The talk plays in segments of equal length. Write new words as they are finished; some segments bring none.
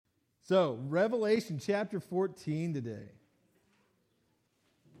So, Revelation chapter 14 today.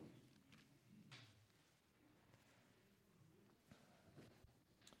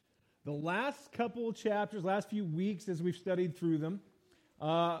 The last couple of chapters, last few weeks as we've studied through them,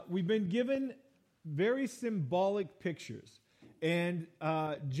 we've been given very symbolic pictures. And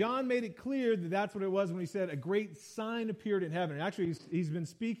John made it clear that that's what it was when he said a great sign appeared in heaven. And actually, he's been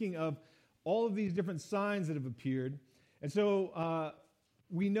speaking of all of these different signs that have appeared. And so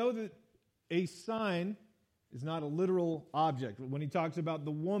we know that a sign is not a literal object. When he talks about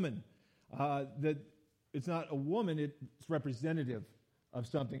the woman, that it's not a woman, it's representative of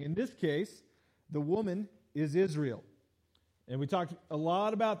something. In this case, the woman is Israel. And we talked a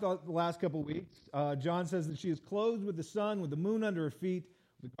lot about the last couple of weeks. John says that she is clothed with the sun, with the moon under her feet,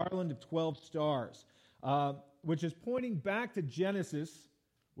 with a garland of 12 stars, which is pointing back to Genesis,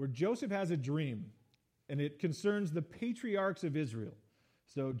 where Joseph has a dream, and it concerns the patriarchs of Israel.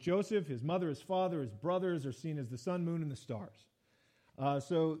 So Joseph, his mother, his father, his brothers are seen as the sun, moon, and the stars.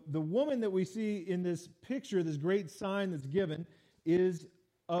 So the woman that we see in this picture, this great sign that's given, is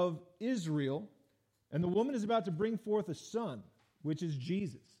of Israel, and the woman is about to bring forth a son, which is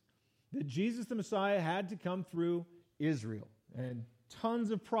Jesus. That Jesus the Messiah had to come through Israel, and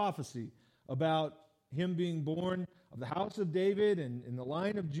tons of prophecy about him being born of the house of David and in the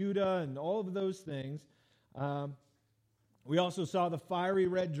line of Judah and all of those things. We also saw the fiery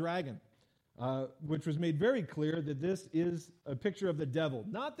red dragon, which was made very clear that this is a picture of the devil.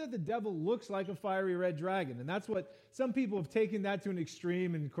 Not that the devil looks like a fiery red dragon. And that's what some people have taken that to an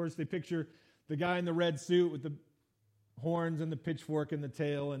extreme. And of course, they picture the guy in the red suit with the horns and the pitchfork and the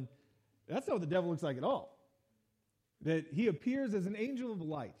tail. And that's not what the devil looks like at all. That he appears as an angel of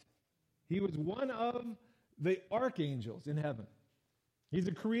light. He was one of the archangels in heaven. He's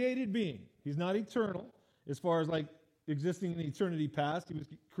a created being. He's not eternal as far as like existing in eternity past. He was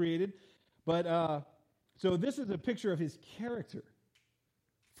created. But, so this is a picture of his character.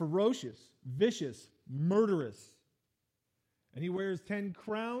 Ferocious, vicious, murderous. And he wears 10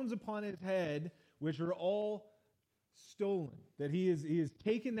 crowns upon his head, which are all stolen. That he has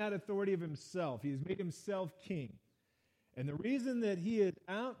taken that authority of himself. He has made himself king. And the reason that he is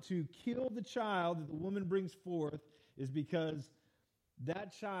out to kill the child that the woman brings forth is because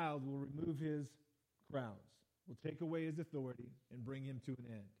that child will remove his crowns, will take away his authority, and bring him to an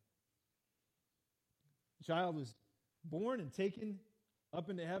end. The child was born and taken up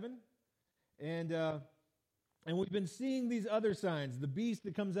into heaven, and we've been seeing these other signs. The beast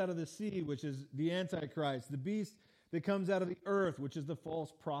that comes out of the sea, which is the Antichrist. The beast that comes out of the earth, which is the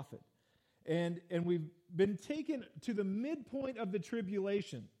false prophet. And we've been taken to the midpoint of the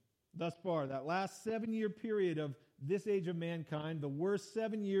tribulation thus far, that last 7-year period of this age of mankind, the worst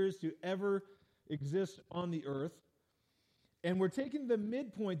 7 years to ever exist on the earth. And we're taking the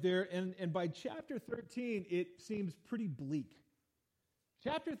midpoint there, and by chapter 13, it seems pretty bleak.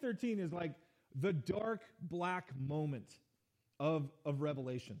 Chapter 13 is like the dark, black moment of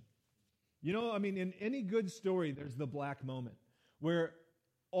Revelation. You know, I mean, in any good story, there's the black moment where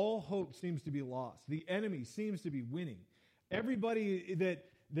all hope seems to be lost. The enemy seems to be winning. Everybody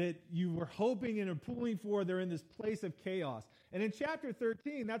that you were hoping and are pulling for, they're in this place of chaos. And in chapter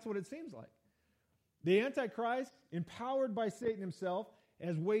 13, that's what it seems like. The Antichrist, empowered by Satan himself,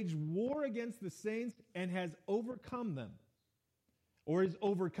 has waged war against the saints and has overcome them, or is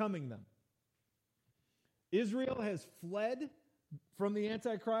overcoming them. Israel has fled from the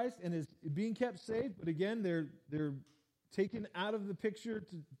Antichrist and is being kept safe, but again, they're taken out of the picture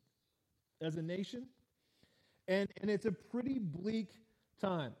as a nation. And it's a pretty bleak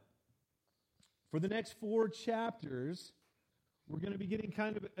time. For the next 4 chapters, we're going to be getting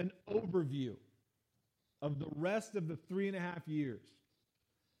kind of an overview of the rest of the 3.5 years.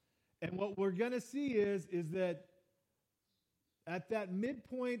 And what we're going to see is that at that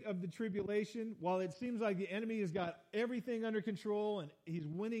midpoint of the tribulation, while it seems like the enemy has got everything under control and he's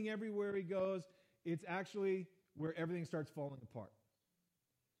winning everywhere he goes, it's actually where everything starts falling apart.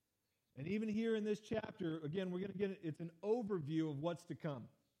 And even here in this chapter, again, we're going to get it's an overview of what's to come.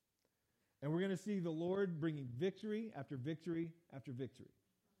 And we're going to see the Lord bringing victory after victory after victory.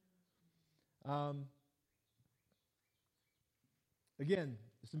 Again,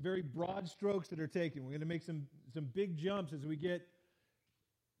 some very broad strokes that are taken. We're going to make some big jumps as we get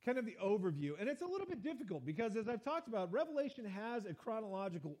kind of the overview. And it's a little bit difficult because, as I've talked about, Revelation has a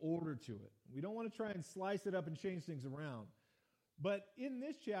chronological order to it. We don't want to try and slice it up and change things around. But in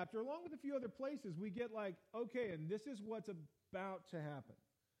this chapter, along with a few other places, we get like, okay, and this is what's about to happen.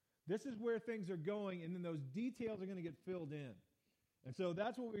 This is where things are going, and then those details are going to get filled in. And so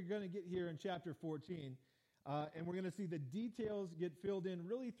that's what we're going to get here in chapter 14. And we're going to see the details get filled in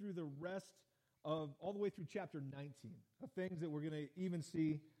really through the rest of, all the way through chapter 19, of things that we're going to even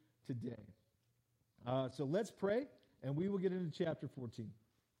see today. So let's pray, and we will get into chapter 14.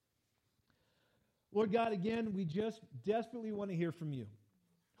 Lord God, again, we just desperately want to hear from you.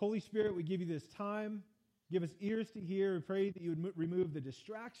 Holy Spirit, we give you this time. Give us ears to hear. We pray that you would remove the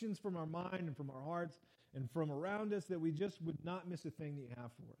distractions from our mind and from our hearts and from around us, that we just would not miss a thing that you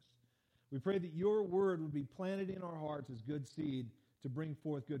have for us. We pray that your word would be planted in our hearts as good seed to bring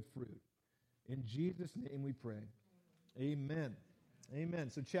forth good fruit. In Jesus' name we pray. Amen. Amen.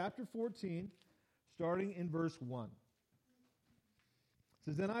 So chapter 14, starting in verse 1. It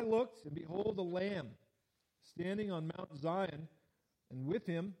says, "Then I looked, and behold, a lamb standing on Mount Zion, and with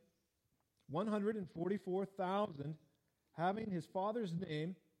him 144,000, having his father's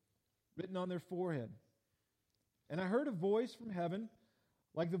name written on their forehead. And I heard a voice from heaven,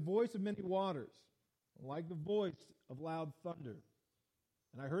 like the voice of many waters, like the voice of loud thunder.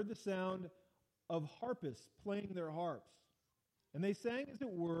 And I heard the sound of harpists playing their harps. And they sang, as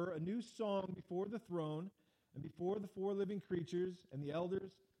it were, a new song before the throne and before the four living creatures and the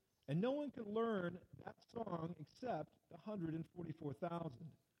elders. And no one could learn that song except the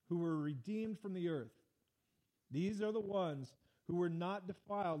 144,000 who were redeemed from the earth. These are the ones who were not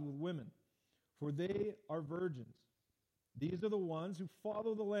defiled with women, for they are virgins. These are the ones who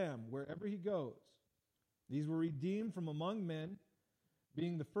follow the Lamb wherever he goes. These were redeemed from among men,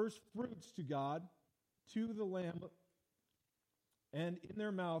 being the first fruits to God, to the Lamb, and in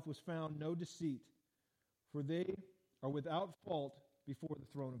their mouth was found no deceit, for they are without fault before the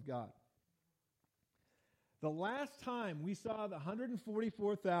throne of God." The last time we saw the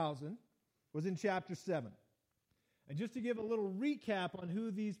 144,000 was in chapter 7. And just to give a little recap on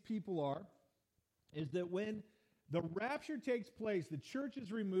who these people are, is that when the rapture takes place, the church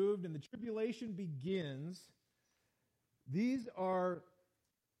is removed, and the tribulation begins, these are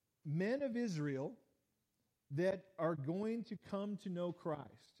men of Israel that are going to come to know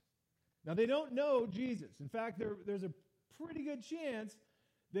Christ. Now, they don't know Jesus. In fact, there's a pretty good chance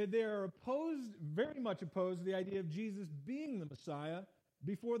that they're opposed, very much opposed to the idea of Jesus being the Messiah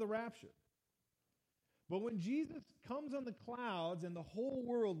before the rapture. But when Jesus comes on the clouds and the whole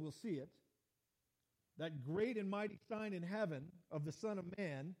world will see it, that great and mighty sign in heaven of the Son of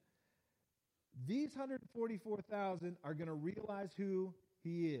Man, these 144,000 are going to realize who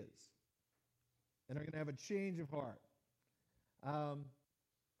he is and are going to have a change of heart.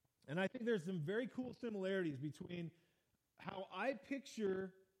 And I think there's some very cool similarities between how I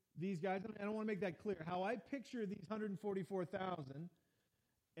picture these guys, and I want to make that clear, how I picture these 144,000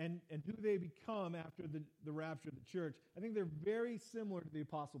 and who they become after the rapture of the church. I think they're very similar to the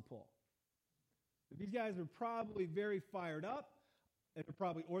Apostle Paul. These guys are probably very fired up, and they're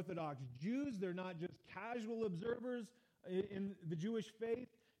probably Orthodox Jews. They're not just casual observers in the Jewish faith,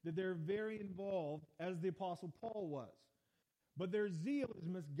 that they're very involved, as the Apostle Paul was. But their zeal is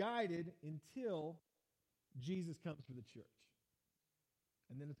misguided until Jesus comes for the church.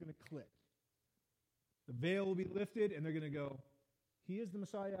 And then it's going to click. The veil will be lifted, and they're going to go, he is the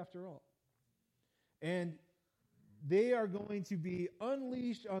Messiah after all. And they are going to be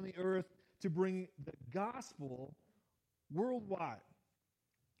unleashed on the earth to bring the gospel worldwide.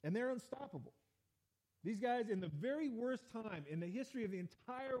 And they're unstoppable. These guys, in the very worst time in the history of the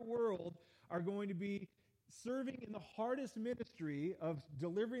entire world, are going to be serving in the hardest ministry of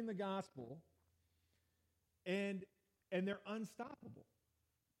delivering the gospel, and they're unstoppable.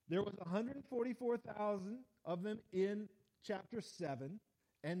 There was 144,000 of them in chapter 7,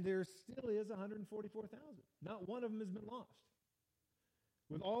 and there still is 144,000. Not one of them has been lost.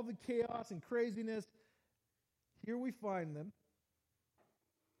 With all the chaos and craziness, here we find them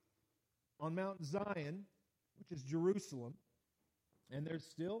on Mount Zion, which is Jerusalem, and there's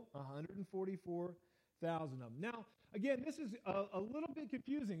still 144,000 of them. Now, again, this is a little bit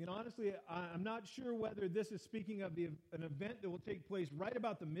confusing, and honestly, I'm not sure whether this is speaking of an event that will take place right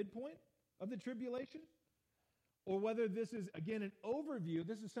about the midpoint of the tribulation, or whether this is, again, an overview.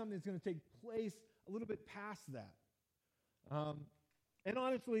 This is something that's going to take place a little bit past that. And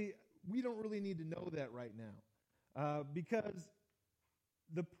honestly, we don't really need to know that right now, because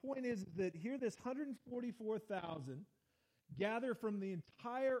the point is that here this 144,000 gather from the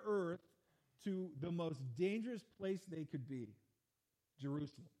entire earth to the most dangerous place they could be,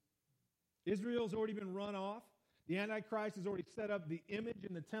 Jerusalem. Israel's already been run off. The Antichrist has already set up the image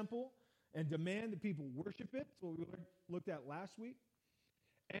in the temple and demand that people worship it. That's what we looked at last week.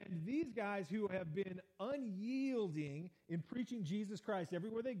 And these guys who have been unyielding in preaching Jesus Christ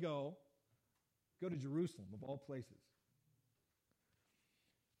everywhere they go to Jerusalem, of all places.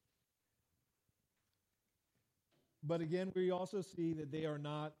 But again, we also see that they are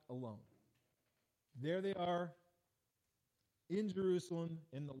not alone. There they are in Jerusalem,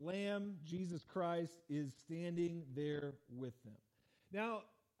 and the Lamb, Jesus Christ, is standing there with them. Now,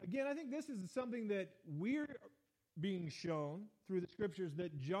 again, I think this is something that we're being shown through the scriptures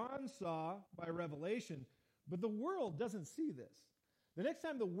that John saw by revelation, but the world doesn't see this. The next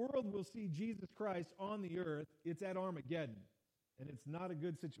time the world will see Jesus Christ on the earth, it's at Armageddon, and it's not a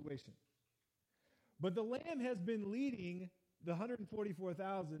good situation. But the Lamb has been leading the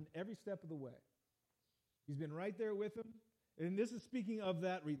 144,000 every step of the way. He's been right there with them. And this is speaking of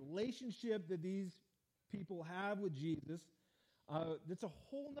that relationship that these people have with Jesus. That's a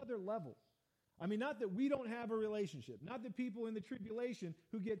whole nother level. I mean, not that we don't have a relationship. Not that people in the tribulation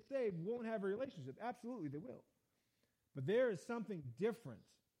who get saved won't have a relationship. Absolutely, they will. But there is something different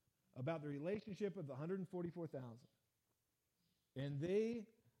about the relationship of the 144,000. And they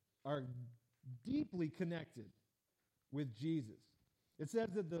are deeply connected with Jesus. It says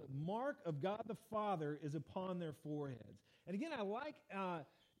that the mark of God the Father is upon their foreheads. And again, I like,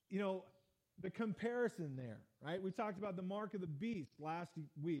 the comparison there, right? We talked about the mark of the beast last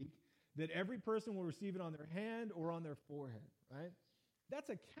week, that every person will receive it on their hand or on their forehead, right? That's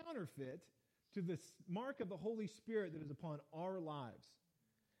a counterfeit to the mark of the Holy Spirit that is upon our lives.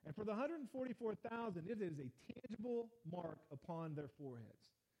 And for the 144,000, it is a tangible mark upon their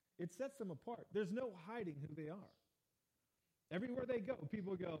foreheads. It sets them apart. There's no hiding who they are. Everywhere they go,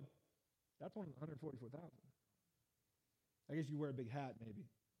 people go, that's one of the 144,000. I guess you wear a big hat, maybe.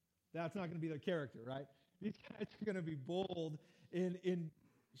 That's not going to be their character, right? These guys are going to be bold in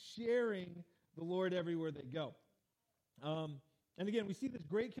sharing the Lord everywhere they go. And again, we see this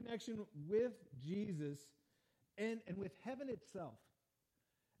great connection with Jesus and with heaven itself.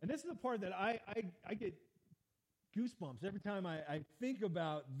 And this is the part that I get goosebumps every time I think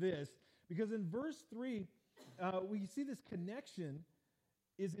about this, because in verse 3, we see this connection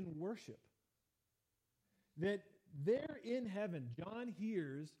is in worship. That there in heaven, John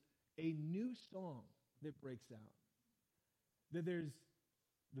hears a new song that breaks out. That there's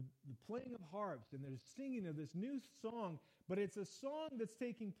the playing of harps and there's singing of this new song, but it's a song that's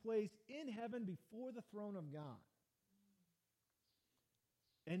taking place in heaven before the throne of God.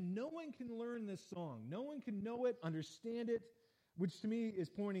 And no one can learn this song. No one can know it, understand it, which to me is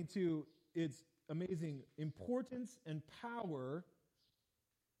pointing to its amazing importance and power.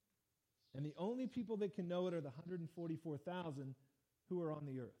 And the only people that can know it are the 144,000 who are on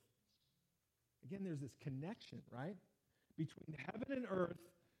the earth. Again, there's this connection, right, between heaven and earth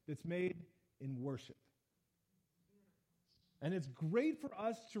that's made in worship. And it's great for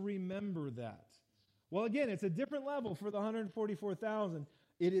us to remember that. Well, again, it's a different level for the 144,000.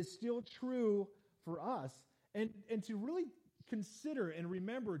 It is still true for us. And to really consider and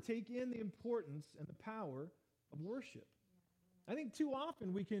remember, take in the importance and the power of worship. I think too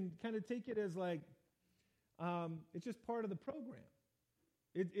often we can kind of take it as like, it's just part of the program.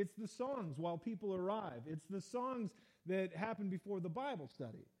 It's the songs while people arrive. It's the songs that happen before the Bible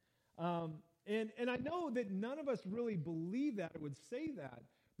study. And I know that none of us really believe that or would say that,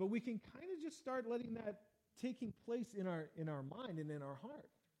 but we can kind of just start letting that taking place in our mind and in our heart,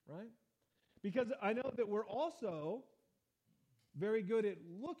 right? Because I know that we're also very good at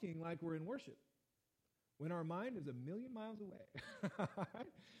looking like we're in worship when our mind is a million miles away.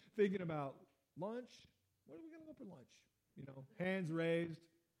 Thinking about lunch. Where are we going to go for lunch? Hands raised.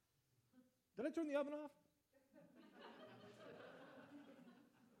 Did I turn the oven off?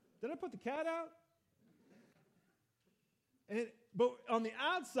 Did I put the cat out? But on the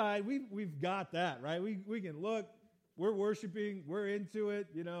outside, we've got that, right? We can look, we're worshiping, we're into it,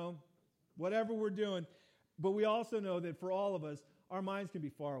 whatever we're doing. But we also know that for all of us, our minds can be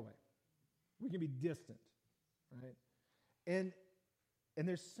far away. We can be distant, right? And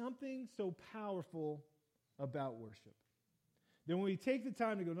there's something so powerful about worship. Then when we take the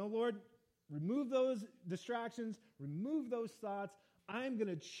time to go, no, Lord, remove those distractions, remove those thoughts. I'm going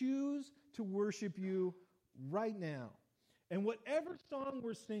to choose to worship you right now. And whatever song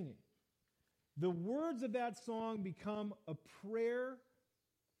we're singing, the words of that song become a prayer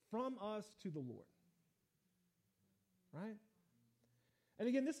from us to the Lord. Right? And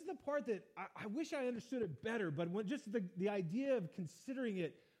again, this is the part that I wish I understood it better, but just the idea of considering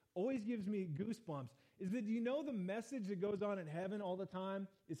it always gives me goosebumps, is that do you know the message that goes on in heaven all the time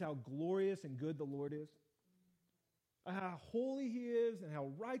is how glorious and good the Lord is? How holy he is and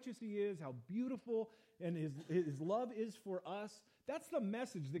how righteous he is, how beautiful and his love is for us. That's the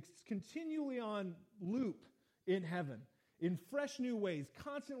message that's continually on loop in heaven, in fresh new ways,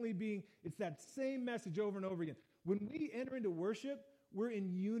 constantly it's that same message over and over again. When we enter into worship, we're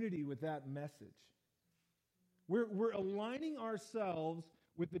in unity with that message. We're aligning ourselves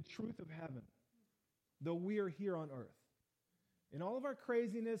with the truth of heaven, though we are here on earth. In all of our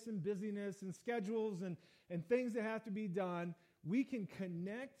craziness and busyness and schedules and things that have to be done, we can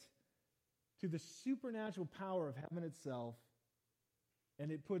connect to the supernatural power of heaven itself,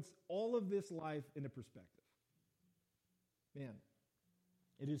 and it puts all of this life into perspective. Man,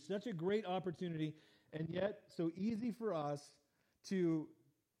 it is such a great opportunity, and yet so easy for us to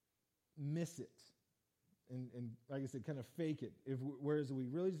miss it. And like I said, kind of fake it. Whereas we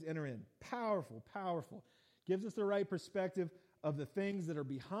really just enter in. Powerful, powerful. Gives us the right perspective of the things that are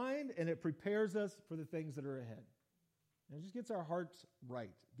behind, and it prepares us for the things that are ahead. And it just gets our hearts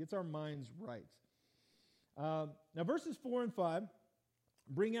right, gets our minds right. Now, verses 4 and 5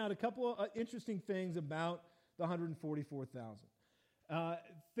 bring out a couple of interesting things about the 144,000.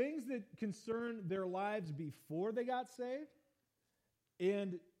 Things that concern their lives before they got saved,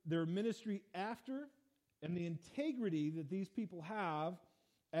 and their ministry after, and the integrity that these people have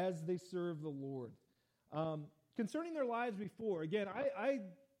as they serve the Lord. Concerning their lives before, again, I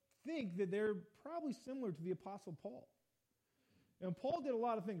think that they're probably similar to the Apostle Paul. And Paul did a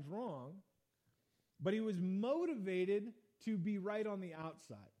lot of things wrong, but he was motivated to be right on the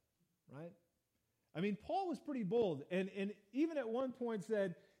outside, right? I mean, Paul was pretty bold, and even at one point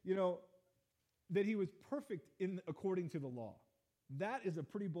said, that he was perfect according to the law. That is a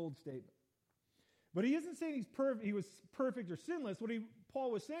pretty bold statement. But he isn't saying he was perfect or sinless. What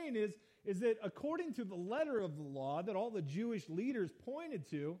Paul was saying is that according to the letter of the law that all the Jewish leaders pointed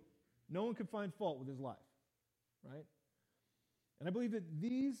to, no one could find fault with his life, right? And I believe that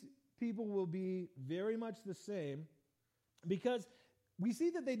these people will be very much the same, because we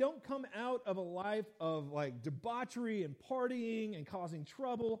see that they don't come out of a life of like debauchery and partying and causing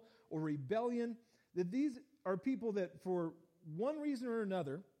trouble or rebellion. That these are people that for one reason or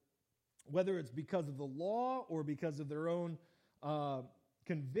another, whether it's because of the law or because of their own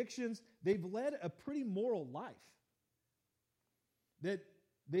convictions, they've led a pretty moral life. That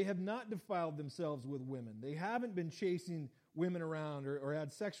they have not defiled themselves with women. They haven't been chasing women around or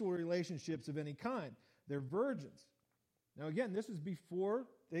had sexual relationships of any kind. They're virgins. Now again, this is before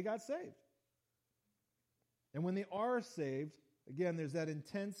they got saved. And when they are saved, again, there's that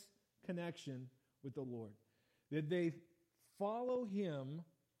intense connection with the Lord. That they follow Him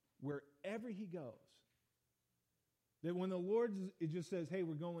wherever He goes. That when the Lord it just says, hey,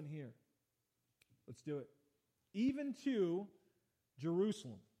 we're going here. Let's do it. Even to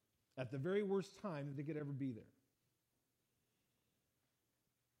Jerusalem, at the very worst time that they could ever be there.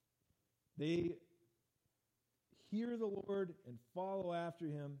 They hear the Lord and follow after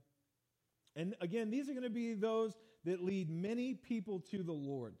Him. And again, these are going to be those that lead many people to the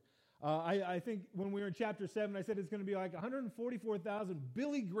Lord. I think when we were in chapter 7, I said it's going to be like 144,000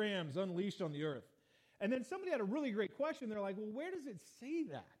 Billy Grahams unleashed on the earth. And then somebody had a really great question. They're like, well, where does it say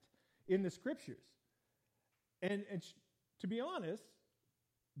that in the Scriptures? And to be honest,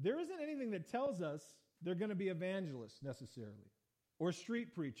 there isn't anything that tells us they're going to be evangelists necessarily, or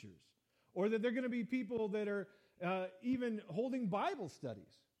street preachers, or that they're going to be people that are even holding Bible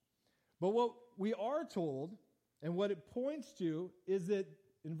studies. But what we are told, and what it points to, is that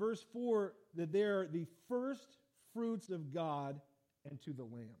in verse 4, that they are the first fruits of God and to the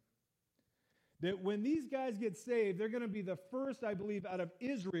Lamb. That when these guys get saved, they're going to be the first, I believe, out of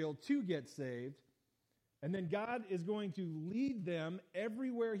Israel to get saved. And then God is going to lead them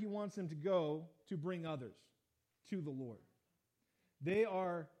everywhere He wants them to go to bring others to the Lord. They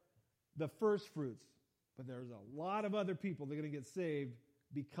are the first fruits, but there's a lot of other people that are going to get saved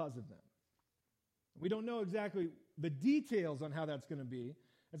because of them. We don't know exactly the details on how that's going to be.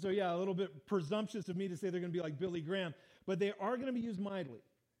 And so, a little bit presumptuous of me to say they're going to be like Billy Graham, but they are going to be used mightily,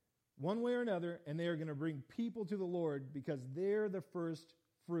 one way or another, and they are going to bring people to the Lord because they're the first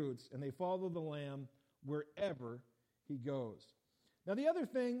fruits, and they follow the Lamb wherever He goes. Now, the other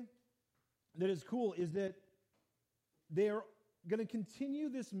thing that is cool is that they are going to continue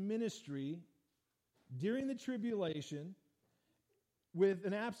this ministry during the tribulation with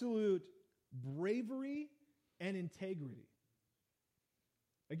an absolute bravery and integrity.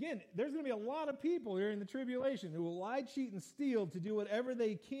 Again, there's going to be a lot of people during the tribulation who will lie, cheat, and steal to do whatever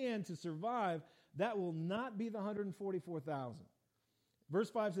they can to survive. That will not be the 144,000. Verse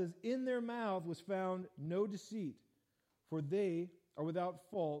 5 says, in their mouth was found no deceit, for they are without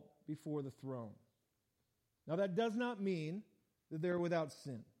fault before the throne. Now that does not mean that they're without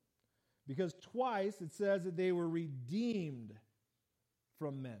sin, because twice it says that they were redeemed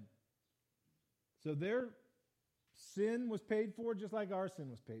from men. So their sin was paid for just like our sin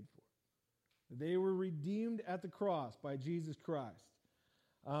was paid for. They were redeemed at the cross by Jesus Christ.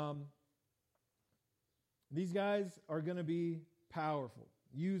 These guys are going to be powerful,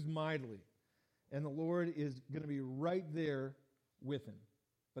 used mightily, and the Lord is going to be right there with him.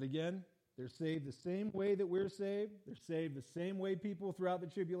 But again, they're saved the same way that we're saved. They're saved the same way people throughout the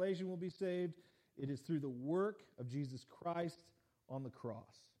tribulation will be saved. It is through the work of Jesus Christ on the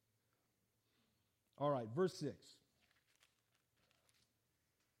cross. All right, verse 6.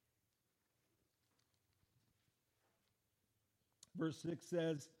 Verse 6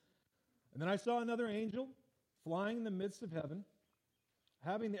 says, "And then I saw another angel flying in the midst of heaven,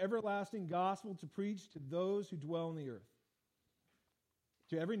 having the everlasting gospel to preach to those who dwell on the earth,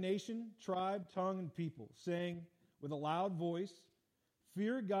 to every nation, tribe, tongue, and people, saying with a loud voice,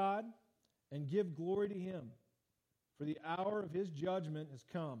 'Fear God and give glory to him, for the hour of his judgment has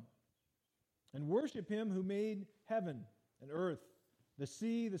come. And worship him who made heaven and earth, the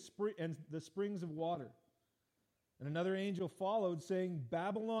sea, and the springs of water.' And another angel followed, saying,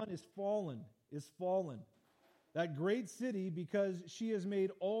 'Babylon is fallen, that great city, because she has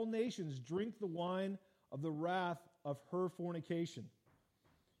made all nations drink the wine of the wrath of her fornication.'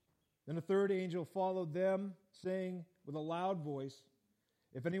 Then a third angel followed them, saying with a loud voice,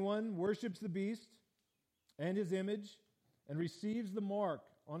 'If anyone worships the beast and his image, and receives the mark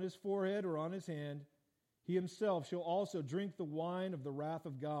on his forehead or on his hand, he himself shall also drink the wine of the wrath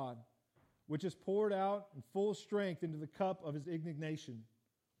of God, which is poured out in full strength into the cup of his indignation.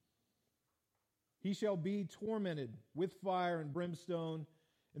 He shall be tormented with fire and brimstone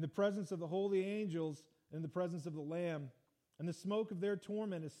in the presence of the holy angels and in the presence of the Lamb, and the smoke of their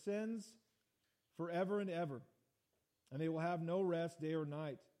torment ascends forever and ever. And they will have no rest day or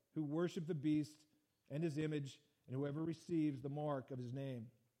night, who worship the beast and his image, and whoever receives the mark of his name.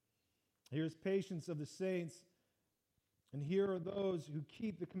 Here is patience of the saints, and here are those who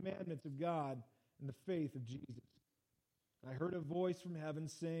keep the commandments of God and the faith of Jesus. I heard a voice from heaven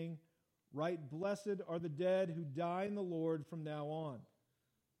saying, 'Right, blessed are the dead who die in the Lord from now on.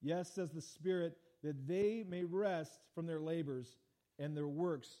 Yes, says the Spirit, that they may rest from their labors, and their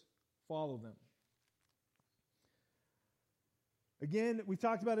works follow them.'" Again, we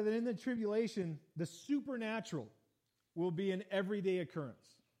talked about it, that in the tribulation, the supernatural will be an everyday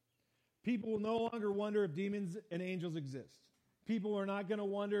occurrence. People will no longer wonder if demons and angels exist. People are not going to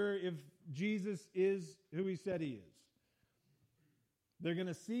wonder if Jesus is who he said he is. They're going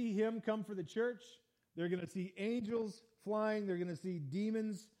to see him come for the church. They're going to see angels flying. They're going to see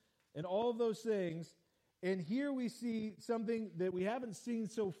demons and all of those things. And here we see something that we haven't seen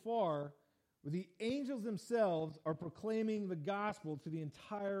so far, where the angels themselves are proclaiming the gospel to the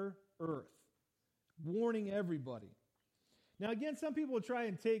entire earth, warning everybody. Now, again, some people will try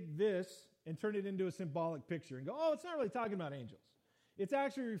and take this and turn it into a symbolic picture and go, "Oh, it's not really talking about angels. It's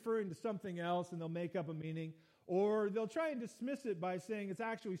actually referring to something else," and they'll make up a meaning. Or they'll try and dismiss it by saying it's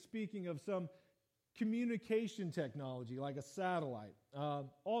actually speaking of some communication technology, like a satellite.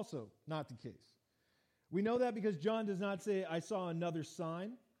 Also, not the case. We know that because John does not say, "I saw another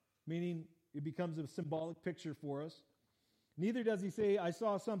sign," meaning it becomes a symbolic picture for us. Neither does he say, "I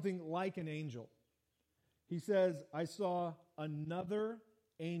saw something like an angel." He says, "I saw another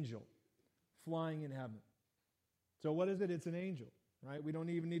angel flying in heaven." So what is it? It's an angel, right? We don't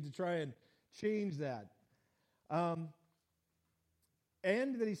even need to try and change that. And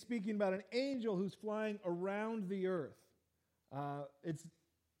that he's speaking about an angel who's flying around the earth. It's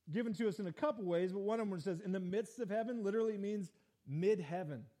given to us in a couple ways, but one of them says in the midst of heaven literally means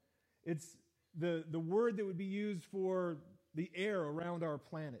mid-heaven. It's the word that would be used for the air around our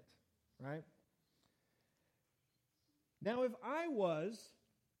planet, right? Now, if I was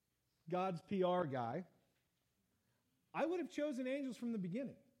God's PR guy, I would have chosen angels from the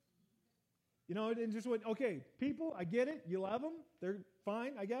beginning. You know, and just went, okay, people, I get it. You love them. They're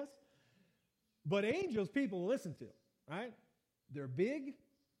fine, I guess. But angels, people listen to, right? They're big.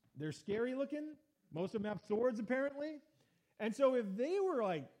 They're scary looking. Most of them have swords, apparently. And so if they were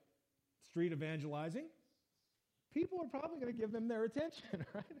like street evangelizing, people are probably going to give them their attention,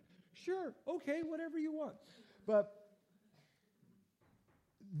 right? Sure, okay, whatever you want. But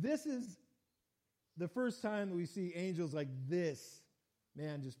this is the first time that we see angels like this,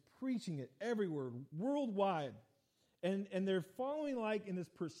 man, just preaching it everywhere, worldwide. And they're following like in this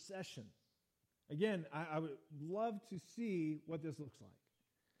procession. Again, I would love to see what this looks like.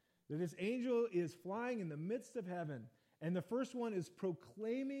 That this angel is flying in the midst of heaven, and the first one is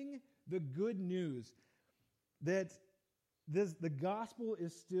proclaiming the good news that the gospel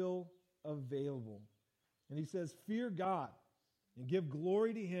is still available. And he says, "Fear God and give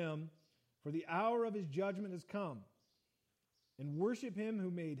glory to him, for the hour of his judgment has come. And worship him who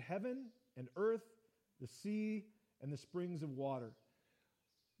made heaven and earth, the sea, and the springs of water."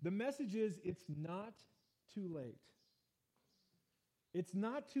 The message is, it's not too late. It's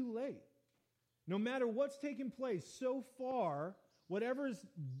not too late. No matter what's taken place so far, whatever's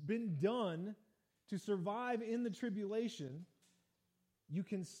been done to survive in the tribulation, you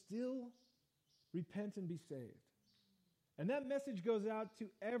can still repent and be saved. And that message goes out to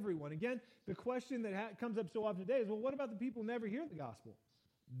everyone. Again, the question that comes up so often today is, well, what about the people who never hear the gospel?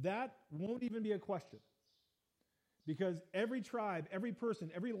 That won't even be a question. Because every tribe, every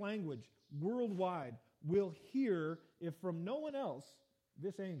person, every language worldwide will hear, if from no one else,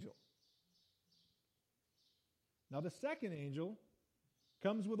 this angel. Now, the second angel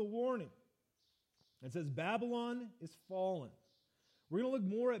comes with a warning. It says, Babylon is fallen. We're going to look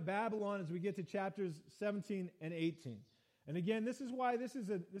more at Babylon as we get to chapters 17 and 18. And again, this is why this is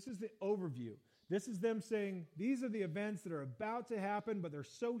the overview. This is them saying, these are the events that are about to happen, but they're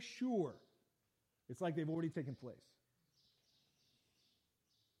so sure. It's like they've already taken place.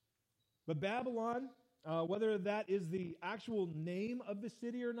 But Babylon, whether that is the actual name of the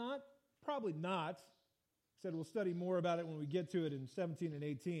city or not, probably not. Said we'll study more about it when we get to it in 17 and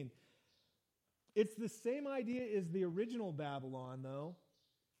 18. It's the same idea as the original Babylon, though,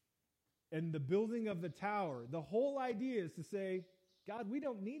 and the building of the tower. The whole idea is to say, God, we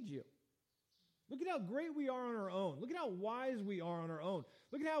don't need you. Look at how great we are on our own. Look at how wise we are on our own.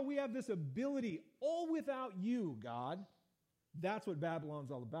 Look at how we have this ability all without you, God. That's what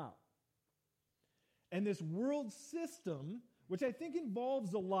Babylon's all about. And this world system, which I think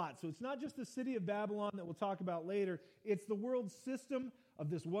involves a lot. So it's not just the city of Babylon that we'll talk about later. It's the world system of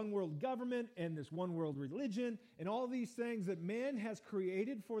this one world government and this one world religion and all these things that man has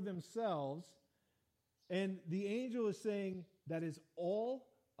created for themselves. And the angel is saying that is all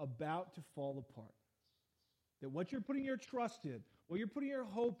about to fall apart. That what you're putting your trust in, what you're putting your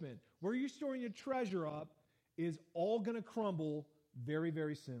hope in, where you're storing your treasure up is all going to crumble very,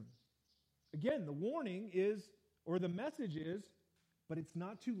 very soon. Again, the warning is, or the message is, but it's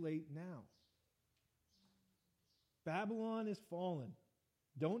not too late now. Babylon is fallen.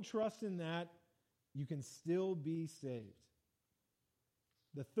 Don't trust in that. You can still be saved.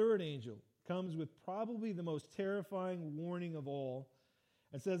 The third angel comes with probably the most terrifying warning of all.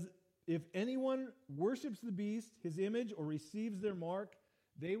 It says, if anyone worships the beast, his image, or receives their mark,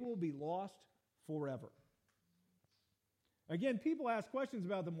 they will be lost forever. Again, people ask questions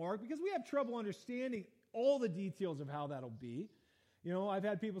about the mark because we have trouble understanding all the details of how that'll be. You know, I've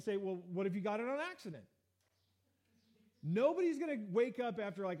had people say, well, what if you got it on accident? Nobody's going to wake up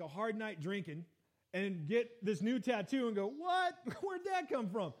after like a hard night drinking and get this new tattoo and go, what? Where'd that come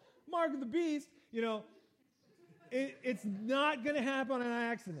from? Mark of the beast. You know, it's not going to happen on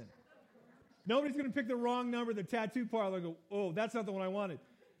accident. Nobody's going to pick the wrong number at the tattoo parlor and go, oh, that's not the one I wanted.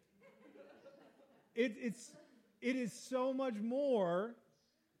 It is so much more.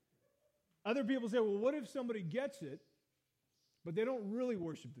 Other people say, well, what if somebody gets it, but they don't really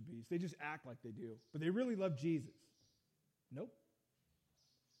worship the beast? They just act like they do, but they really love Jesus. Nope.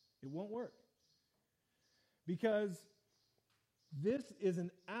 It won't work. Because this is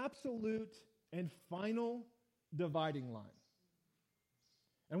an absolute and final dividing line.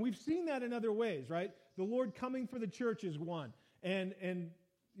 And we've seen that in other ways, right? The Lord coming for the church is one. And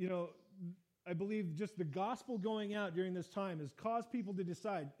you know, I believe just the gospel going out during this time has caused people to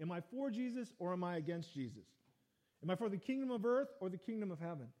decide, am I for Jesus or am I against Jesus? Am I for the kingdom of earth or the kingdom of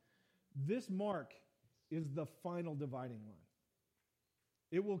heaven? This mark is the final dividing line.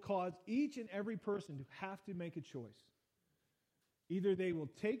 It will cause each and every person to have to make a choice. Either they will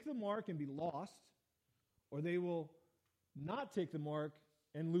take the mark and be lost, or they will not take the mark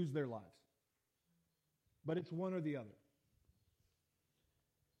and lose their lives. But it's one or the other.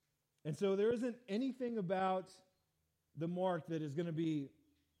 And so there isn't anything about the mark that is going to be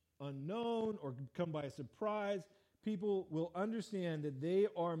unknown or come by surprise. People will understand that they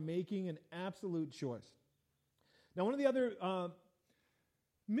are making an absolute choice. Now, one of the other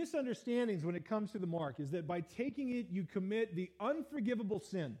misunderstandings when it comes to the mark is that by taking it, you commit the unforgivable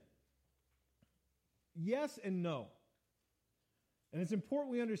sin. Yes and no. And it's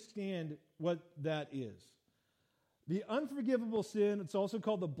important we understand what that is. The unforgivable sin, it's also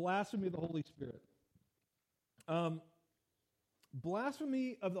called the blasphemy of the Holy Spirit.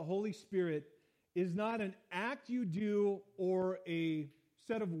 Blasphemy of the Holy Spirit is not an act you do or a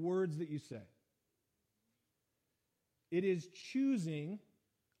set of words that you say. It is choosing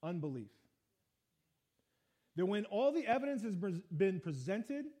unbelief. That when all the evidence has been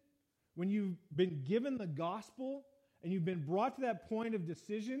presented, when you've been given the gospel, and you've been brought to that point of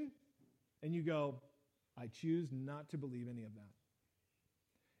decision, and you go, I choose not to believe any of that.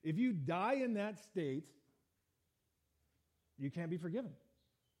 If you die in that state, you can't be forgiven,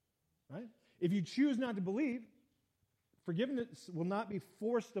 right? If you choose not to believe, forgiveness will not be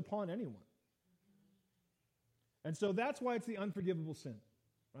forced upon anyone. And so that's why it's the unforgivable sin,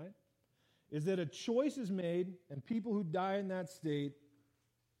 right? Is that a choice is made, and people who die in that state,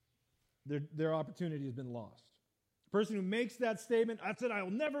 their opportunity has been lost. The person who makes that statement, I said, I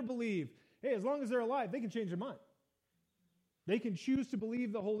will never believe. Hey, as long as they're alive, they can change their mind. They can choose to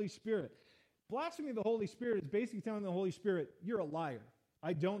believe the Holy Spirit. Blasphemy of the Holy Spirit is basically telling the Holy Spirit, you're a liar.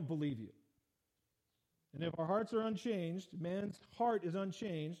 I don't believe you. And if our hearts are unchanged, man's heart is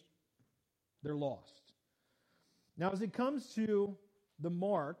unchanged, they're lost. Now, as it comes to the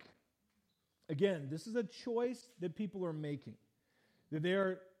mark, again, this is a choice that people are making. That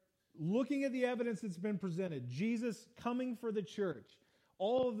they're looking at the evidence that's been presented, Jesus coming for the church,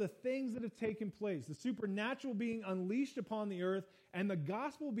 all of the things that have taken place, the supernatural being unleashed upon the earth, and the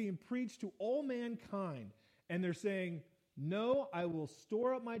gospel being preached to all mankind. And they're saying, no, I will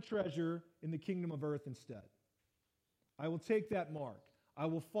store up my treasure in the kingdom of earth instead. I will take that mark. I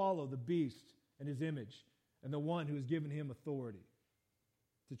will follow the beast and his image and the one who has given him authority.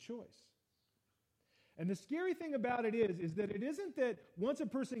 It's a choice. And the scary thing about it is that it isn't that once a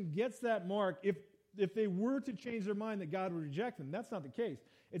person gets that mark, if they were to change their mind, that God would reject them. That's not the case.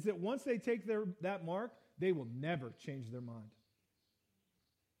 It's that once they take that mark, they will never change their mind.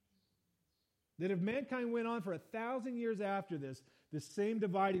 That if mankind went on for 1,000 years after this, the same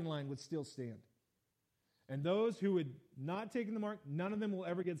dividing line would still stand. And those who had not taken the mark, none of them will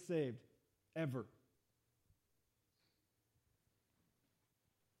ever get saved. Ever.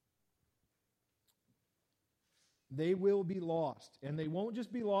 They will be lost. And they won't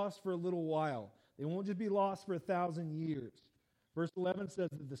just be lost for a little while. They won't just be lost for 1,000 years. Verse 11 says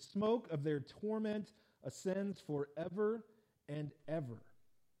that the smoke of their torment ascends forever and ever.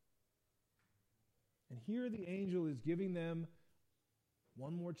 And here the angel is giving them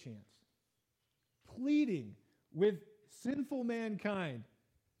one more chance, pleading with sinful mankind,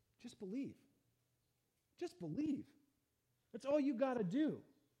 just believe. Just believe. That's all you got to do.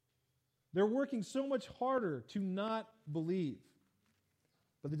 They're working so much harder to not believe.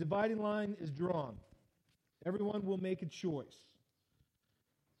 But the dividing line is drawn. Everyone will make a choice.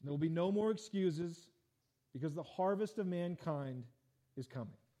 There will be no more excuses because the harvest of mankind is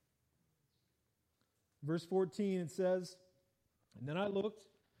coming. Verse 14, it says, and then I looked,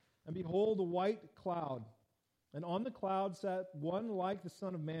 and behold, a white cloud. And on the cloud sat one like the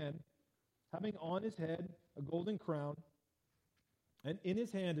Son of Man, having on his head a golden crown, and in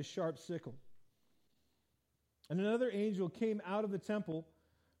his hand a sharp sickle. And another angel came out of the temple,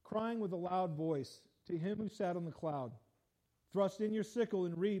 crying with a loud voice to him who sat on the cloud, thrust in your sickle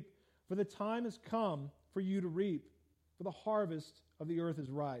and reap, for the time has come for you to reap, for the harvest of the earth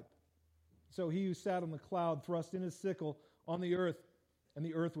is ripe. So he who sat on the cloud thrust in his sickle on the earth, and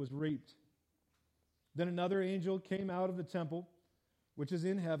the earth was reaped. Then another angel came out of the temple, which is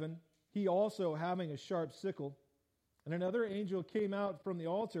in heaven, he also having a sharp sickle. And another angel came out from the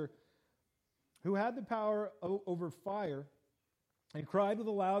altar, who had the power over fire, and cried with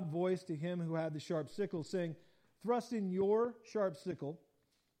a loud voice to him who had the sharp sickle, saying, thrust in your sharp sickle,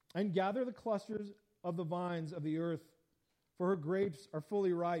 and gather the clusters of the vines of the earth, for her grapes are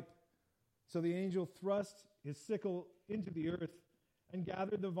fully ripe. So the angel thrust his sickle into the earth, and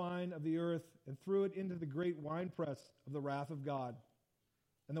gathered the vine of the earth, and threw it into the great winepress of the wrath of God.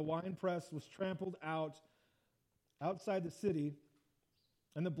 And the winepress was trampled outside the city,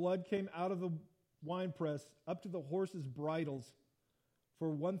 and the blood came out of the winepress up to the horses' bridles for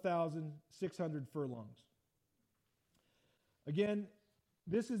 1,600 furlongs. Again,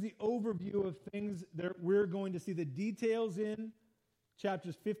 this is the overview of things that we're going to see the details in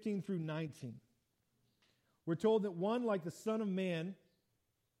chapters 15 through 19. We're told that one, like the Son of Man,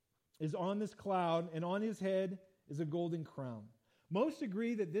 is on this cloud, and on his head is a golden crown. Most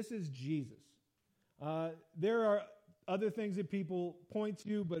agree that this is Jesus. There are other things that people point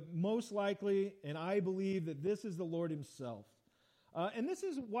to, but most likely, and I believe that this is the Lord himself. And this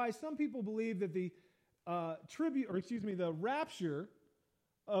is why some people believe that the rapture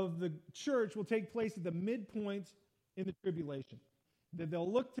of the church will take place at the midpoint in the tribulation. That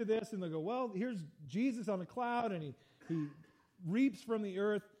they'll look to this and they'll go, well, here's Jesus on a cloud, and he reaps from the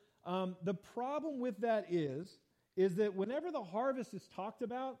earth. The problem with that is that whenever the harvest is talked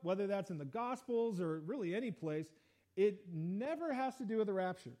about, whether that's in the Gospels or really any place, it never has to do with the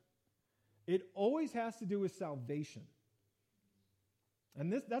rapture. It always has to do with salvation.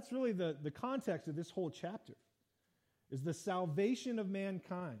 And that's really the context of this whole chapter, is the salvation of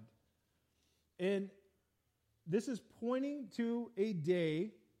mankind. And this is pointing to a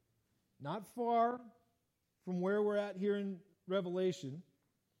day not far from where we're at here in Revelation,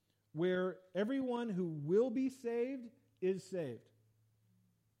 where everyone who will be saved is saved.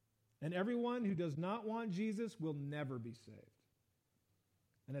 And everyone who does not want Jesus will never be saved.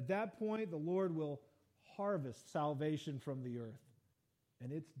 And at that point, the Lord will harvest salvation from the earth.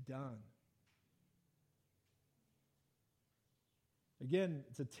 And it's done. Again,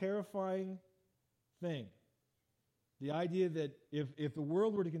 it's a terrifying thing. The idea that if the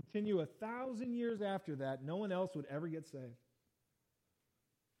world were to continue 1,000 years after that, no one else would ever get saved.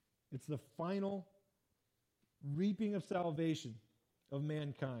 It's the final reaping of salvation of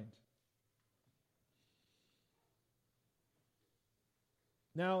mankind.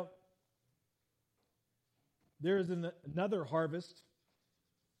 Now, there is another harvest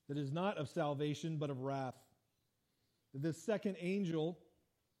that is not of salvation but of wrath. This second angel,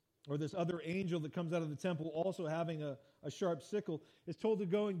 or this other angel that comes out of the temple, also having a sharp sickle, is told to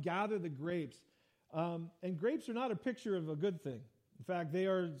go and gather the grapes. And grapes are not a picture of a good thing. In fact, they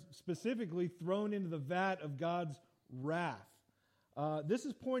are specifically thrown into the vat of God's wrath. This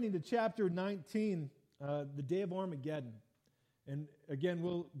is pointing to chapter 19, the day of Armageddon. And again,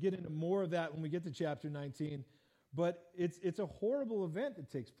 we'll get into more of that when we get to chapter 19. But it's a horrible event that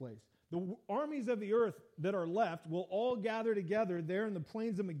takes place. The armies of the earth that are left will all gather together there in the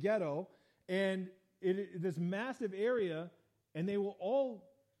plains of Megiddo, and this massive area, and they will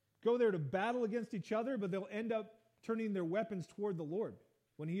all go there to battle against each other, but they'll end up turning their weapons toward the Lord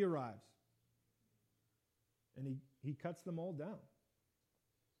when he arrives. And he cuts them all down.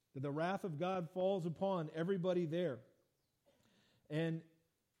 That the wrath of God falls upon everybody there. And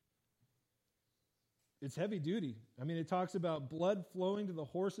it's heavy duty. I mean, it talks about blood flowing to the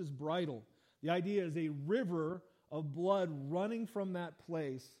horse's bridle. The idea is a river of blood running from that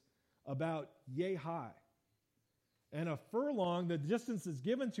place about yay high. And a furlong, the distance that's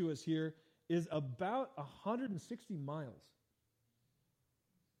given to us here, is about 160 miles.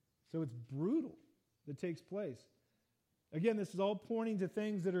 So it's brutal that takes place. Again, this is all pointing to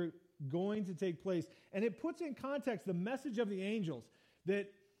things that are going to take place. And it puts in context the message of the angels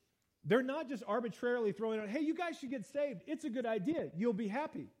that they're not just arbitrarily throwing out, hey, you guys should get saved. It's a good idea. You'll be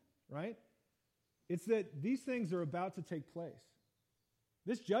happy, right? It's that these things are about to take place.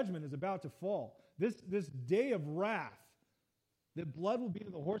 This judgment is about to fall. This day of wrath, that blood will be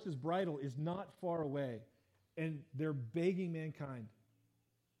to the horse's bridle, is not far away. And they're begging mankind,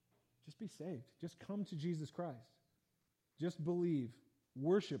 just be saved. Just come to Jesus Christ. Just believe.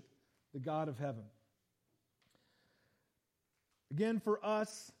 Worship the God of heaven. Again, for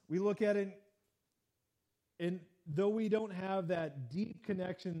us, we look at it, and though we don't have that deep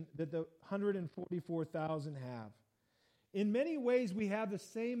connection that the 144,000 have, in many ways we have the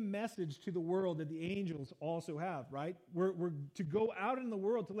same message to the world that the angels also have, right? We're to go out in the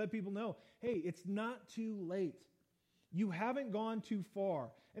world to let people know, hey, it's not too late. You haven't gone too far.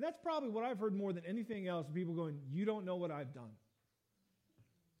 And that's probably what I've heard more than anything else, people going, you don't know what I've done.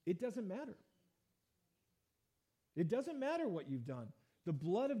 It doesn't matter. It doesn't matter what you've done. The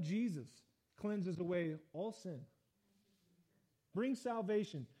blood of Jesus cleanses away all sin. Brings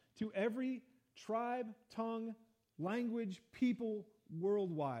salvation to every tribe, tongue, language, people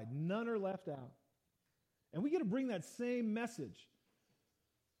worldwide. None are left out. And we get to bring that same message,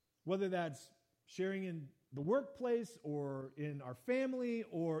 whether that's sharing in the workplace or in our family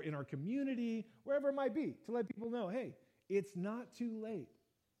or in our community, wherever it might be, to let people know, hey, it's not too late.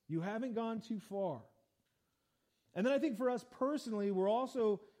 You haven't gone too far. And then I think for us personally,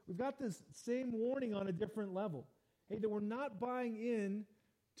 we've got this same warning on a different level. Hey, that we're not buying in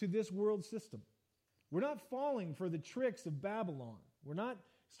to this world system. We're not falling for the tricks of Babylon. We're not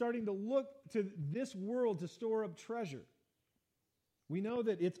starting to look to this world to store up treasure. We know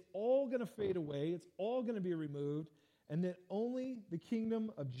that it's all going to fade away, it's all going to be removed, and that only the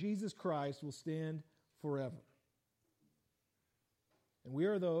kingdom of Jesus Christ will stand forever. And we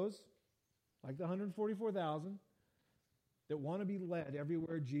are those, like the 144,000, that want to be led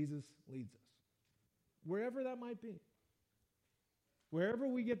everywhere Jesus leads us, wherever that might be. Wherever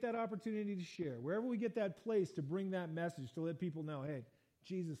we get that opportunity to share, wherever we get that place to bring that message to let people know, hey,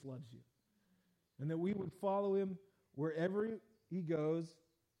 Jesus loves you. And that we would follow him wherever he goes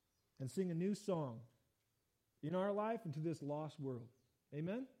and sing a new song in our life and to this lost world.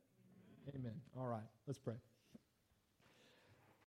 Amen? Amen. All right, let's pray.